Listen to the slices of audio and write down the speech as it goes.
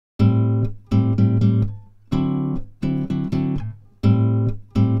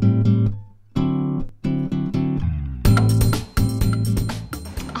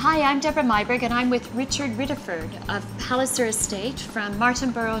Debra Meiburg, and I'm with Richard Riddiford of Palliser Estate from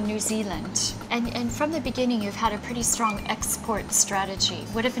Martinborough, New Zealand. And from the beginning, you've had a pretty strong export strategy.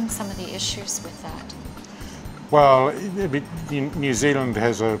 What have been some of the issues with that? Well, New Zealand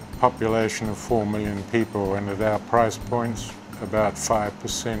has a population of 4 million people, and at our price points, about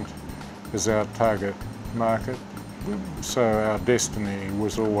 5% is our target market. So our destiny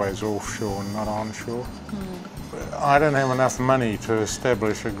was always offshore, not onshore. I don't have enough money to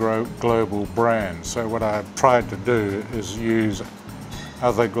establish a global brand, so what I've tried to do is use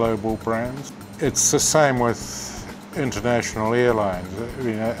other global brands. It's the same with international airlines. I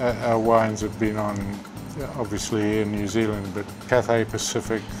mean, our wines have been on, obviously, in New Zealand, but Cathay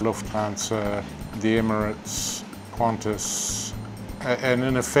Pacific, Lufthansa, the Emirates, Qantas, and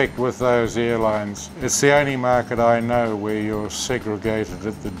in effect with those airlines, it's the only market I know where you're segregated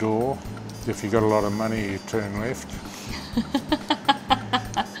at the door. If you've got a lot of money, you turn left.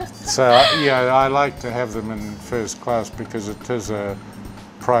 So, yeah, I like to have them in first class because it is a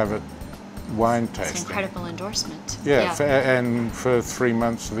private wine tasting. It's an incredible endorsement. Yeah, and for 3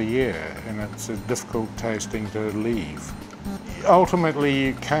 months of the year, and it's a difficult tasting to leave. Ultimately,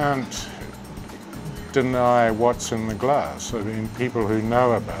 you can't deny what's in the glass. I mean, people who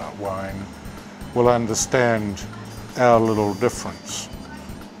know about wine will understand our little difference.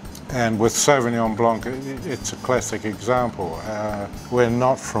 And with Sauvignon Blanc, it's a classic example. We're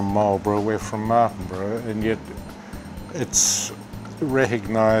not from Marlborough, we're from Martinborough, and yet it's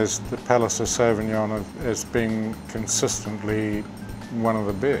recognised the Palliser Sauvignon as being consistently one of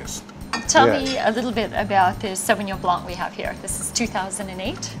the best. Tell me a little bit about this Sauvignon Blanc we have here. This is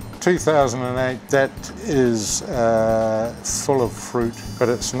 2008. 2008, that is full of fruit, but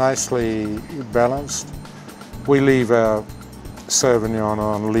it's nicely balanced. We leave our Sauvignon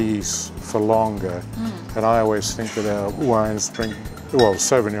on lees for longer, and I always think that our wines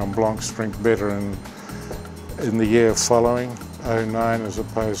Sauvignon Blancs drink better in the year following, 09, as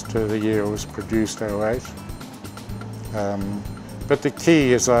opposed to the year it was produced, 08. But the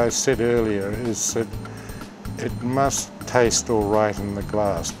key, as I said earlier, is that it must taste all right in the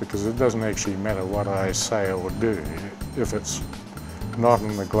glass, because it doesn't actually matter what I say or do. If it's not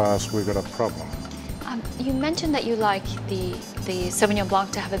in the glass, we've got a problem. You mentioned that you like the Sauvignon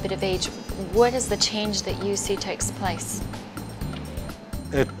Blanc to have a bit of age. What is the change that you see takes place?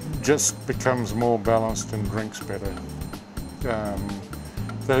 It just becomes more balanced and drinks better.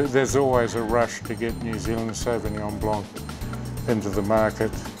 There's always a rush to get New Zealand Sauvignon Blanc into the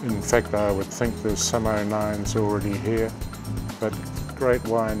market. In fact, I would think there's some 09s already here, but great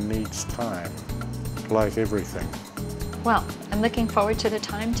wine needs time, like everything. Well, I'm looking forward to the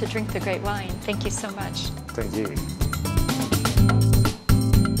time to drink the great wine. Thank you so much. Thank you.